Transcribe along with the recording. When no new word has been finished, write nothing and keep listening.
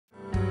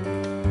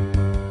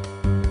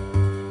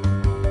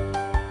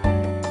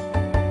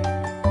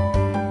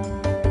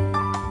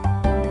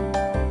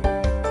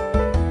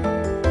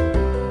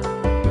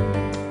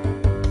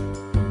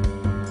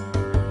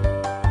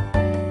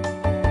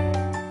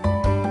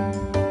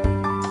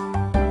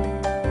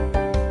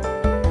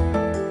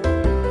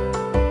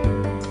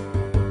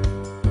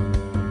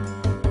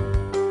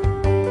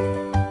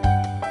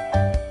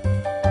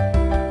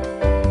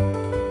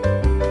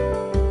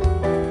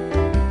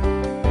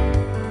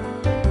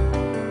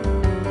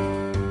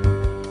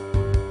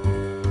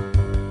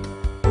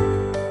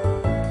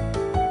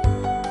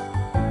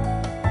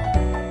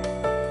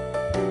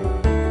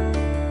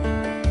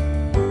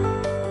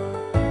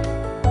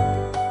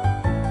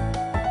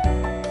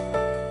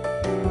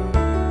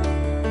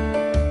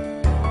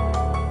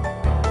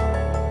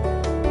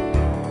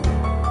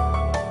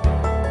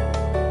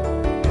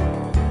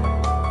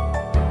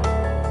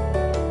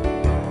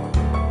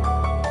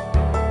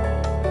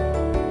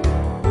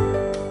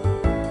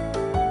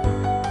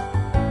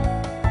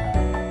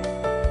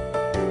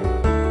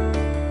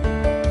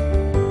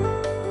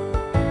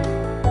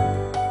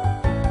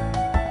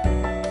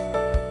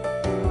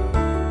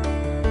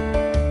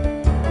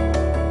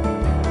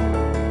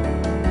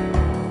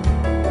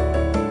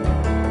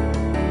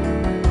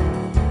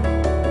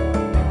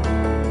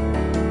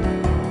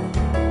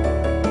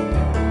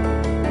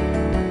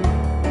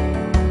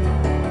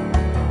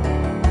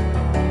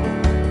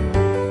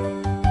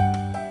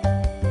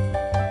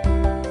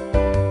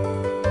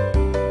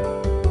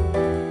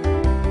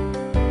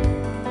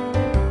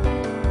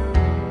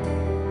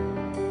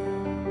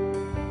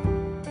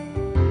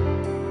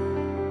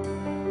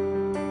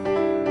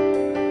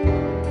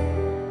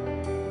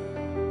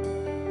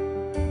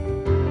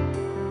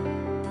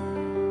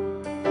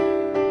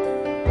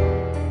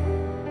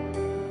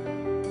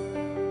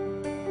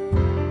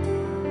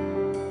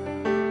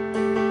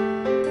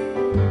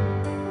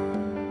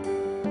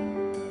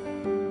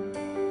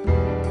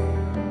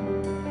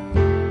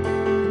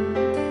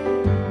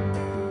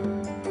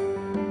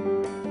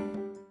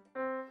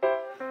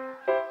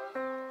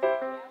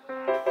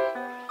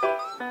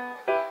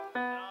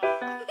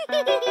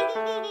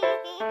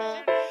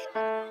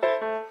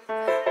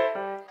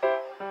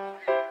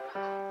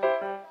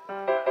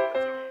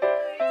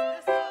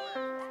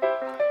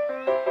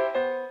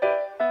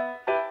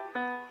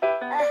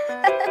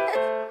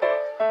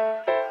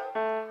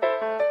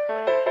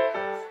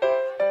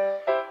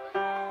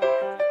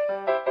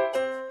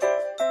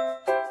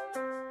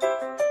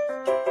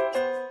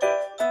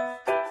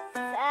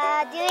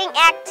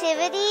doing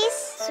activities,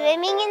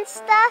 swimming and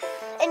stuff,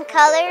 and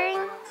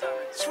coloring.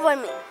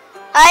 Swimming.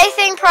 I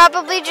think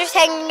probably just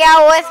hanging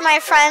out with my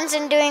friends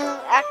and doing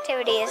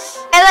activities.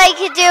 I like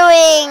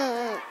doing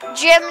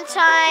gym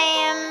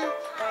time,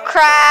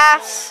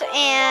 crafts,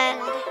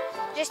 and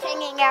just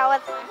hanging out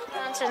with my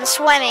friends and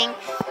swimming.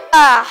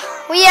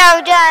 We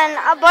have done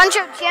a bunch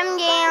of gym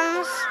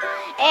games,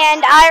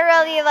 and I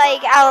really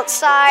like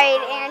outside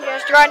and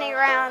just running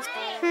around.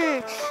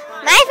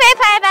 My favorite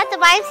part about the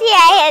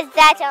YMCA is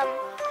that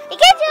you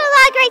get to do a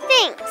lot of great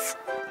things.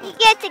 You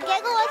get to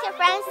giggle with your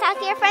friends, talk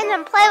to your friends,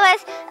 and play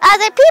with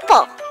other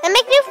people, and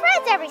make new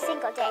friends every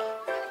single day.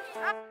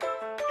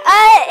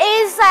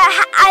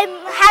 I'm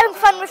having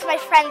fun with my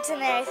friends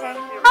and everything.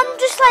 I'm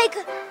just like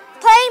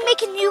playing,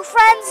 making new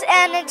friends,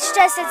 and it's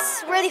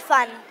really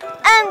fun.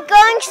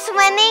 Going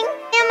swimming.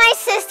 Me and my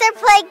sister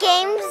play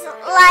games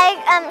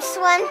like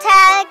swim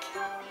tag.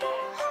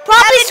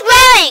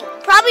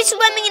 Probably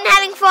swimming and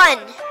having fun.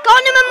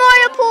 Going to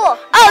Memorial Pool.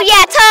 Oh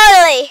yeah,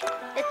 totally.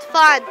 It's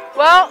fun.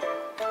 Well,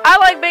 I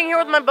like being here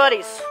with my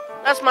buddies.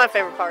 That's my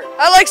favorite part.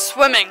 I like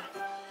swimming.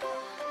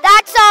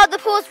 That's the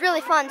pool's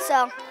really fun,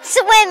 so.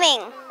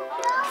 Swimming.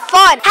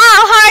 Fun. How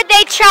hard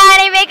they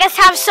try to make us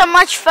have so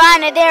much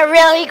fun, and they're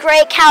really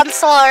great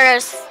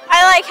counselors.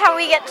 I like how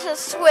we get to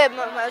swim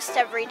almost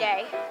every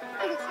day.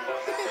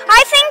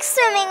 I think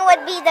swimming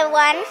would be the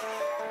one.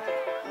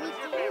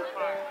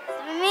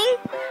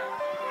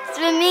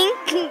 Swimming.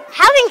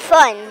 Having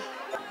fun.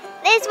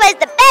 This was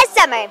the best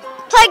summer.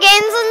 Play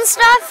games and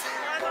stuff.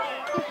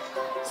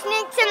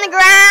 Snakes in the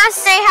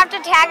grass. They have to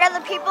tag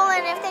other people,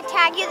 and if they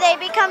tag you, they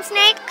become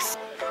snakes.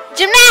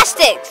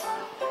 Gymnastics.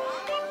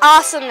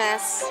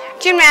 Awesomeness.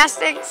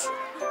 Gymnastics.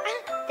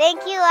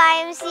 Thank you,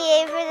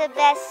 YMCA, for the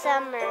best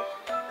summer.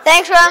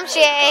 Thanks,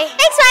 YMCA.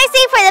 Thanks,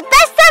 YMCA, for the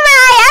best summer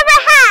I ever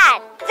had.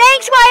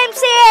 Thanks,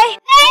 YMCA.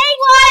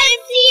 Thanks,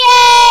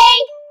 YMCA.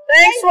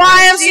 Thanks,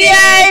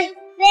 YMCA!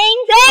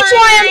 Thanks,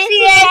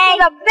 YMCA,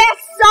 for the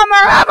best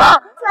summer ever!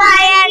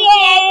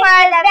 YMCA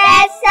for the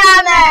best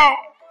summer.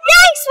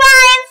 Thanks,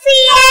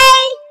 YMCA.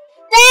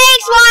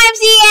 Thanks,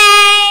 YMCA.